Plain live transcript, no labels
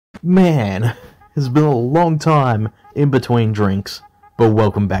Man, it's been a long time in between drinks, but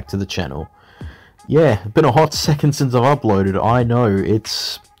welcome back to the channel. Yeah, been a hot second since I've uploaded, I know,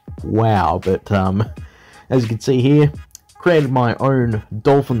 it's wow, but as you can see here, created my own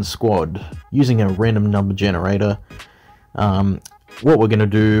Dolphin squad using a random number generator. What we're going to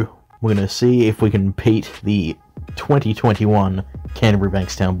do, we're going to see if we can beat the 2021 Canterbury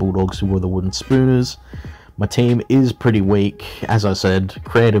Bankstown Bulldogs, who were the Wooden Spooners. My team is pretty weak, as I said,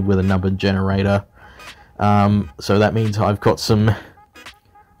 created with a number generator. So that means I've got some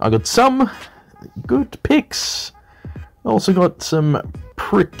good picks. Also got some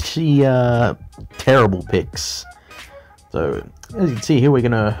pretty terrible picks. So as you can see here, we're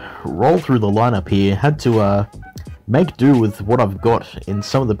gonna roll through the lineup here. Had to make do with what I've got in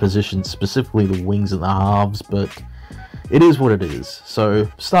some of the positions, specifically the wings and the halves, but it is what it is. So,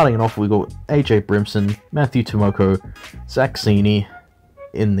 starting off, we got AJ Brimson, Matthew Tomoko, Zach Sini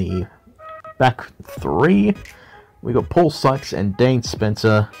in the back three. We got Paul Sykes and Dane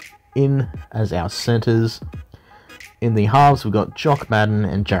Spencer in as our centres. In the halves, we got Jock Madden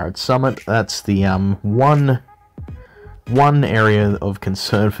and Jared Summit. That's the one area of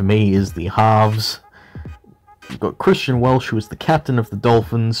concern for me is the halves. We've got Christian Welch, who is the captain of the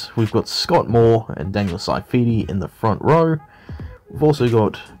Dolphins. We've got Scott Moore and Daniel Saifiti in the front row. We've also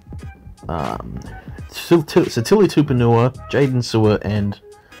got Satili Tupanua, Jaden Sewer, and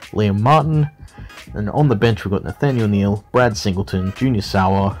Liam Martin. And on the bench, we've got Nathaniel Neal, Brad Singleton, Junior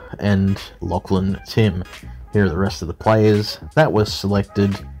Sauer, and Lachlan Tim. Here are the rest of the players that were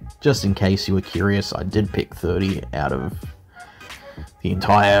selected. Just in case you were curious, I did pick 30 out of the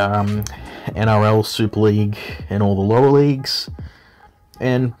entire NRL Super League and all the lower leagues.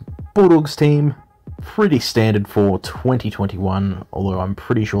 And Bulldogs team, pretty standard for 2021, although I'm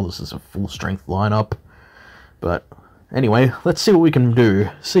pretty sure this is a full strength lineup. But anyway, let's see what we can do.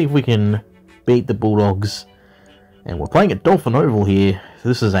 See if we can beat the Bulldogs. And we're playing at Dolphin Oval here.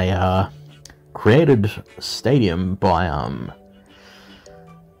 This is a created stadium by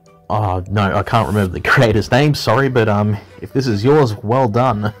oh no, I can't remember the creator's name, sorry, but if this is yours, well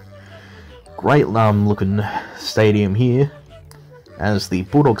done. Great looking stadium here as the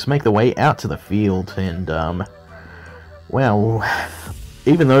Bulldogs make their way out to the field. And well,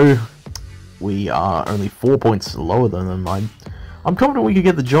 even though we are only 4 points lower than them, I'm confident we could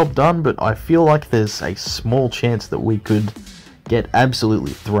get the job done, but I feel like there's a small chance that we could get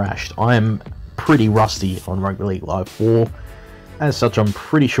absolutely thrashed. I am pretty rusty on Rugby League Live 4. As such, I'm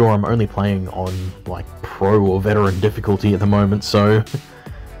pretty sure I'm only playing on like pro or veteran difficulty at the moment, so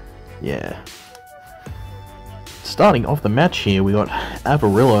yeah. Starting off the match here, we got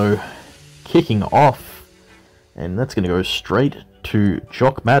Avarillo kicking off, and that's going to go straight to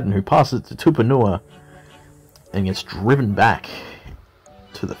Jock Madden, who passes it to Tupanua and gets driven back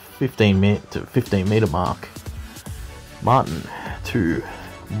to the 15 meter mark. Martin to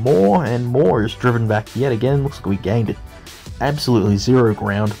Moore, and Moore is driven back yet again. Looks like we gained absolutely zero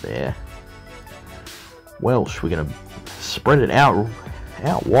ground there. Welch, we're going to spread it out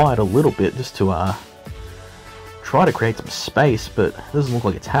wide a little bit just to try to create some space, but it doesn't look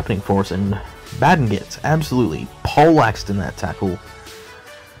like it's happening for us, and Madden gets absolutely poleaxed in that tackle.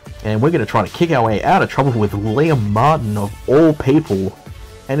 And we're going to try to kick our way out of trouble with Liam Martin of all people,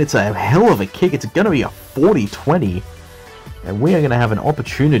 and it's a hell of a kick. It's going to be a 40-20, and we are going to have an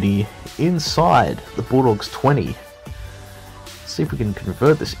opportunity inside the Bulldogs 20. See if we can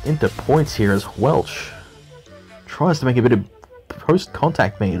convert this into points here as Welch tries to make a bit of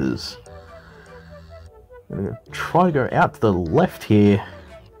post-contact meters. I'm going to try to go out to the left here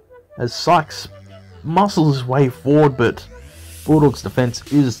as Sykes muscles his way forward, but Bulldogs defense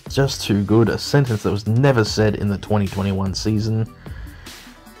is just too good. A sentence that was never said in the 2021 season.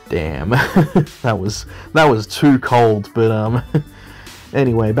 Damn, that was too cold, but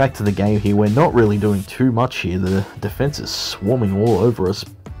anyway, back to the game here. We're not really doing too much here. The defense is swarming all over us.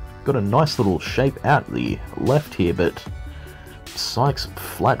 Got a nice little shape out the left here, but Sykes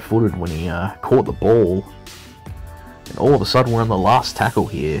flat-footed when he caught the ball. And all of a sudden we're on the last tackle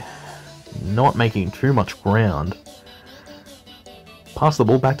here. Not making too much ground. Pass the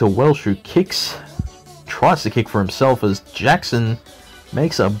ball back to Welsh, who tries to kick for himself as Jackson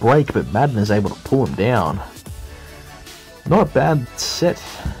makes a break, but Madden is able to pull him down. Not a bad set,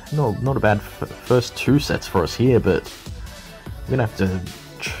 not a bad first two sets for us here, but we're going to have to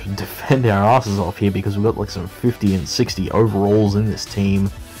defend our asses off here because we've got like some 50 and 60 overalls in this team.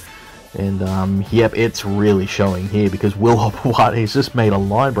 And yep, it's really showing here because Will Hopper he's just made a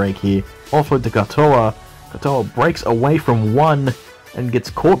line break here. Offload to Katoa. Katoa breaks away from one and gets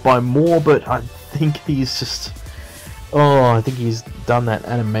caught by Moore, but I think he's just Oh, I think he's done that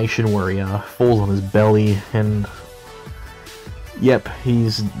animation where he falls on his belly, and yep,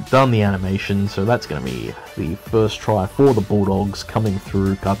 he's done the animation, so that's going to be the first try for the Bulldogs coming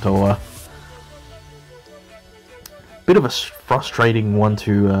through Katoa. Bit of a frustrating one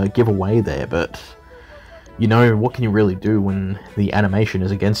to give away there, but you know, what can you really do when the animation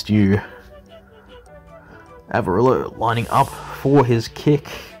is against you? Avarillo lining up for his kick.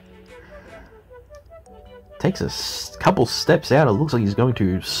 Takes a couple steps out. It looks like he's going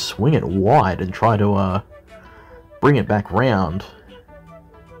to swing it wide and try to bring it back round.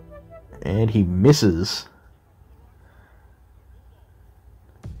 And he misses.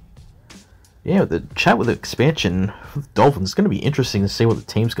 Yeah, the chat with the expansion for the Dolphins is going to be interesting to see what the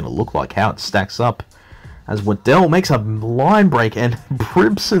team's going to look like, how it stacks up. As Waddell makes a line break and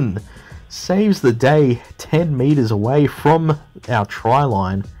Brimson saves the day 10 meters away from our try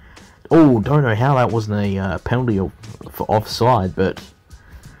line. Oh, don't know how that wasn't a penalty for offside, but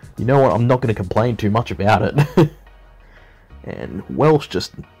you know what, I'm not going to complain too much about it. And Welch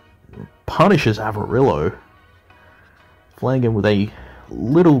just punishes Avarillo. Flanagan with a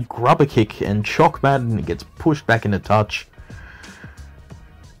little grubber kick and chalk mat, and it gets pushed back into touch.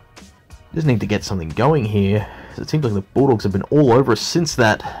 Just need to get something going here. It seems like the Bulldogs have been all over us since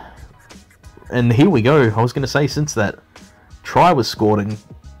that. And here we go. I was going to say since that try was scored, and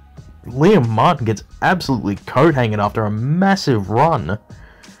Liam Martin gets absolutely coat hanging after a massive run.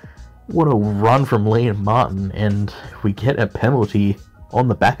 What a run from Liam Martin, and we get a penalty on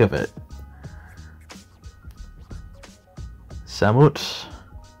the back of it. Samut,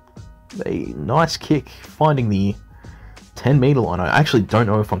 a nice kick, finding the 10-meter line. I actually don't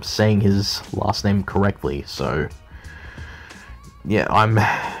know if I'm saying his last name correctly, so yeah,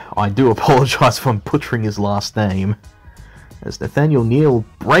 I do apologize if I'm butchering his last name. As Nathaniel Neal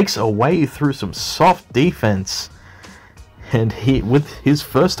breaks away through some soft defense, and with his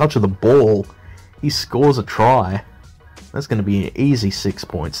first touch of the ball, he scores a try. That's going to be an easy 6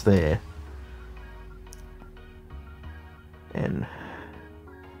 points there. And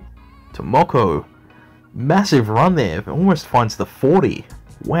Tomoko, massive run there, almost finds the 40.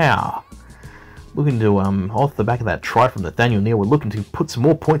 Wow. Looking to, off the back of that try from Nathaniel Neal, we're looking to put some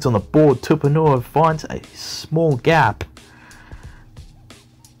more points on the board. Tupanua finds a small gap.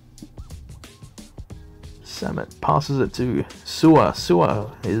 Samet passes it to Sua.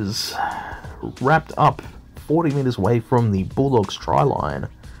 Sua is wrapped up 40 meters away from the Bulldogs try line.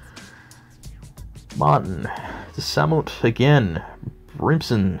 Martin to Samut again.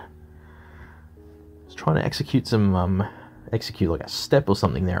 Brimson is trying to execute some, execute like a step or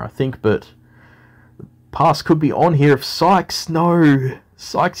something there, I think, but the pass could be on here if Sykes, no!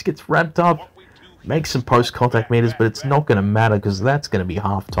 Sykes gets wrapped up, makes some post-contact meters, but it's not going to matter because that's going to be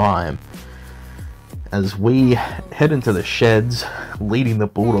half-time. As we head into the sheds, leading the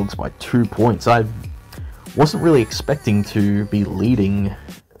Bulldogs by 2 points. I wasn't really expecting to be leading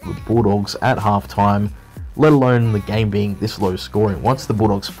the Bulldogs at halftime, let alone the game being this low scoring. Once the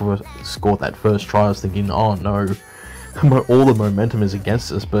Bulldogs scored that first try, I was thinking, oh no, all the momentum is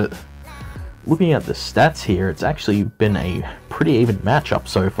against us. But looking at the stats here, it's actually been a pretty even matchup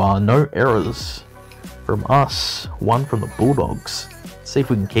so far. No errors from us, one from the Bulldogs. Let's see if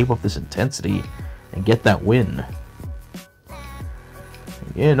we can keep up this intensity and get that win.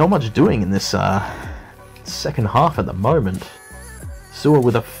 Yeah, not much doing in this second half at the moment. Sua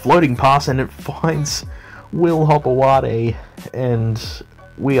with a floating pass, and it finds Will Hopawade, and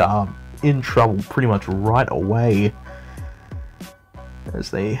we are in trouble pretty much right away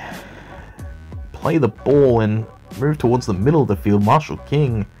as they play the ball and move towards the middle of the field. Marshall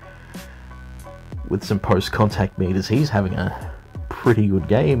King with some post-contact meters. He's having a pretty good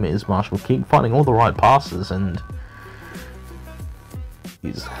game, is Marshall King, finding all the right passes, and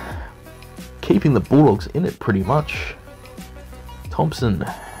he's keeping the Bulldogs in it pretty much. Thompson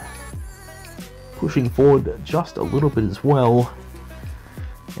pushing forward just a little bit as well,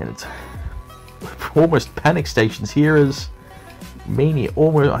 and it's almost panic stations here as Meany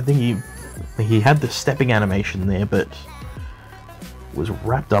almost, I think he had the stepping animation there, but was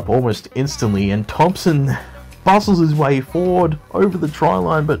wrapped up almost instantly, and Thompson bustles his way forward over the try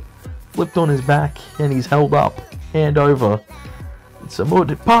line, but flipped on his back, and he's held up, hand over.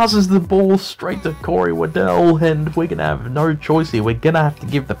 Samud passes the ball straight to Corey Waddell, and we're gonna have no choice here. We're gonna have to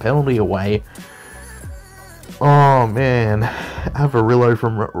give the penalty away. Oh man, Avarillo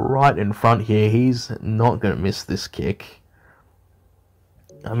from right in front here, he's not gonna miss this kick.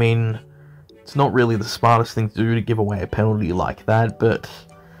 I mean, it's not really the smartest thing to do to give away a penalty like that, but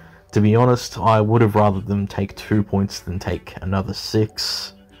to be honest, I would have rather them take 2 points than take another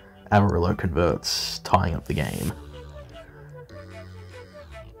 6. Avarillo converts, tying up the game.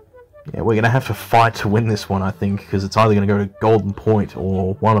 Yeah, we're going to have to fight to win this one, I think, because it's either going to go to golden point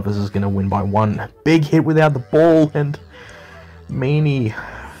or one of us is going to win by one. Big hit without the ball, and Meany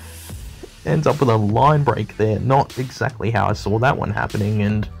ends up with a line break there. Not exactly how I saw that one happening,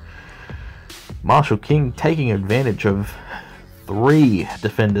 and Marshall King taking advantage of 3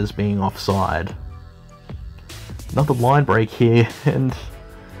 defenders being offside. Another line break here, and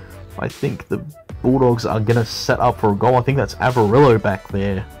I think the Bulldogs are going to set up for a goal. I think that's Averillo back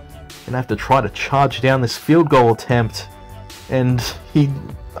there. Gonna have to try to charge down this field goal attempt, and he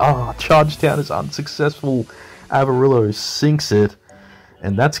charge down is unsuccessful. Averillo sinks it,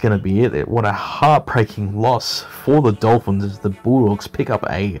 and that's gonna be it. What a heartbreaking loss for the Dolphins as the Bulldogs pick up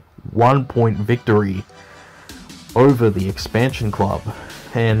a 1-point victory over the Expansion Club.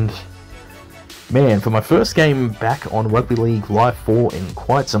 And man, for my first game back on Rugby League Live 4 in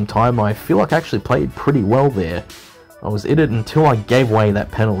quite some time, I feel like I actually played pretty well there. I was in it until I gave away that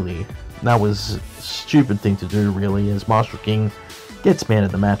penalty. That was a stupid thing to do, really, as Marshall King gets man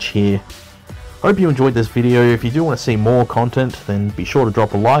of the match here. Hope you enjoyed this video. If you do want to see more content, then be sure to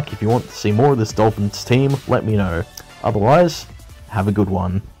drop a like. If you want to see more of this Dolphins team, let me know. Otherwise, have a good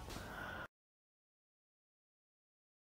one.